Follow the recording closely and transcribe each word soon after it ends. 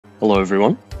Hello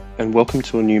everyone, and welcome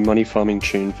to a new money farming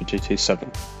tune for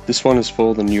GT7. This one is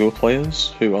for the newer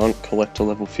players who aren't collector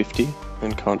level 50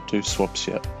 and can't do swaps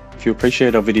yet. If you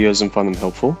appreciate our videos and find them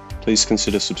helpful, please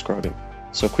consider subscribing.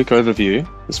 So a quick overview,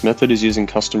 this method is using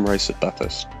custom race at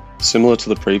Bathurst. Similar to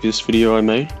the previous video I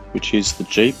made, which used the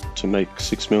Jeep to make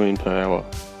 6 million per hour.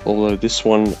 Although this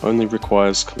one only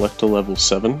requires collector level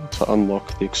 7 to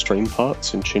unlock the extreme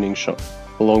parts in Tuning Shop,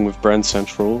 along with Brand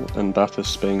Central and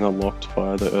Bathurst being unlocked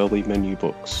via the early menu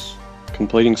books.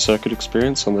 Completing circuit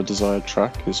experience on the desired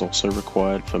track is also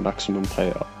required for maximum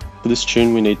payout. For this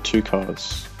tune we need 2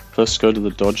 cars. First go to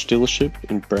the Dodge dealership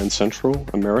in Brand Central,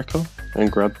 America,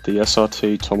 and grab the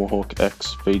SRT Tomahawk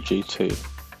X VGT.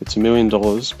 It's $1 million,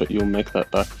 but you'll make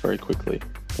that back very quickly.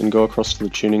 Then go across to the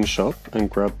tuning shop and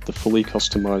grab the fully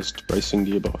customized racing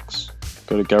gearbox.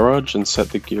 Go to garage and set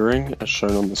the gearing as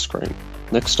shown on the screen.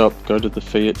 Next up, go to the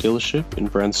Fiat dealership in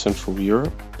Brand Central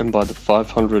Europe and buy the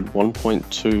 500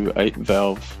 1.2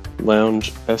 8-valve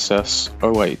Lounge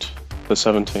SS08 for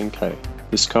 17k.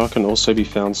 This car can also be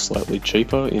found slightly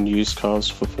cheaper in used cars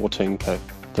for 14k.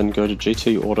 Then go to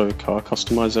GT Auto Car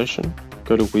Customization,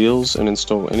 go to Wheels and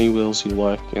install any wheels you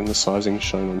like in the sizing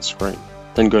shown on screen.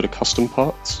 Then go to Custom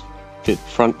Parts, hit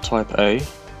Front Type A,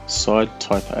 Side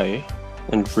Type A,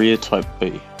 and Rear Type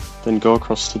B. Then go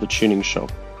across to the tuning shop.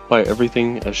 Buy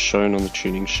everything as shown on the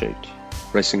tuning sheet.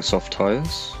 Racing soft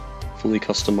tyres, fully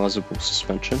customizable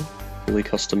suspension, fully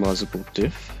customizable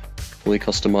diff, fully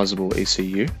customizable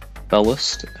ECU,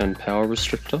 ballast and power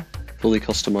restrictor, fully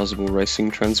customizable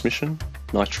racing transmission,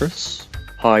 nitrous,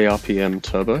 high RPM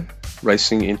turbo,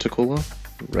 racing intercooler,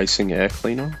 racing air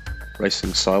cleaner,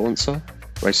 racing silencer,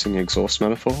 racing exhaust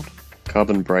manifold,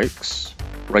 carbon brakes,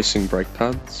 racing brake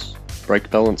pads, brake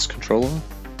balance controller,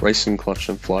 racing clutch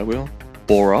and flywheel,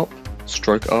 bore up,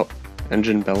 stroke up,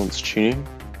 engine balance tuning,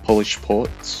 polished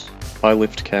ports, high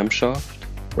lift camshaft,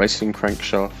 racing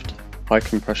crankshaft, high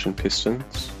compression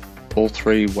pistons, all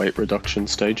 3 weight reduction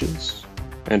stages,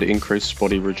 and increased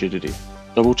body rigidity.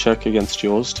 Double check against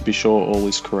yours to be sure all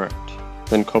is correct.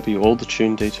 Then copy all the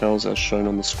tune details as shown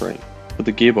on the screen. For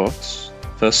the gearbox,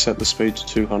 first set the speed to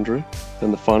 200,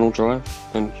 then the final drive,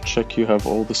 and check you have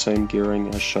all the same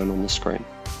gearing as shown on the screen.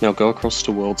 Now go across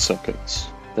to World Circuits,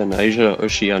 then Asia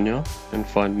Oceania, and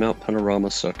find Mount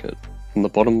Panorama Circuit. On the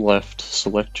bottom left,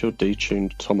 select your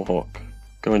detuned Tomahawk.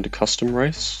 Go into Custom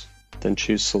Race, then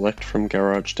choose Select from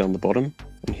Garage down the bottom,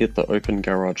 and hit the Open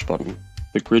Garage button.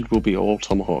 The grid will be all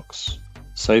Tomahawks.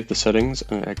 Save the settings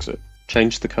and exit.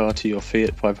 Change the car to your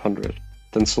Fiat 500,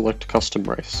 then select Custom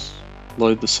Race.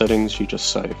 Load the settings you just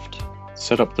saved.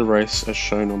 Set up the race as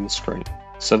shown on the screen.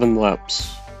 7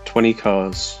 laps, 20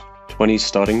 cars, 20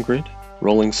 starting grid,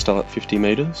 rolling start 50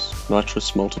 meters,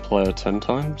 nitrous multiplier 10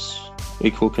 times,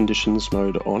 equal conditions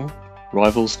mode on,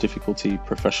 rivals difficulty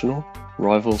professional,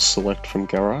 rivals select from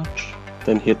garage,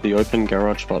 then hit the open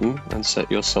garage button and set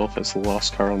yourself as the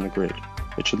last car on the grid.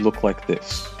 It should look like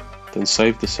this. Then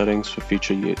save the settings for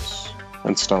future use,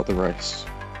 and start the race.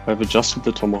 I've adjusted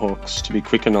the Tomahawks to be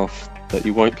quick enough that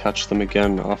you won't catch them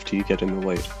again after you get in the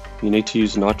lead. You need to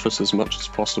use nitrous as much as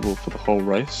possible for the whole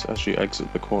race as you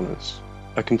exit the corners.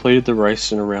 I completed the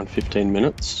race in around 15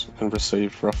 minutes and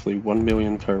received roughly 1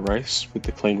 million per race with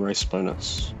the clean race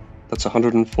bonus. That's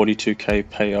 142k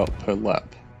payout per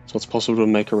lap, so it's possible to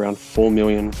make around 4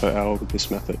 million per hour with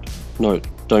this method. Note,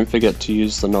 don't forget to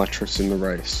use the nitrous in the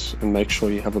race, and make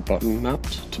sure you have a button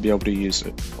mapped to be able to use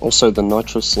it. Also, the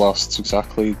nitrous lasts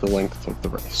exactly the length of the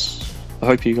race. I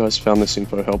hope you guys found this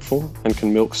info helpful, and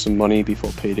can milk some money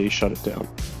before PD shut it down.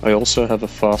 I also have a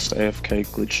fast AFK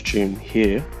glitch tune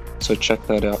here, so check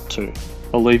that out too.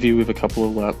 I'll leave you with a couple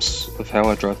of laps of how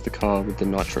I drive the car with the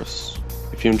nitrous.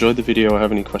 If you enjoyed the video or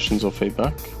have any questions or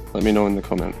feedback, let me know in the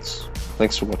comments.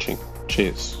 Thanks for watching.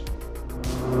 Cheers.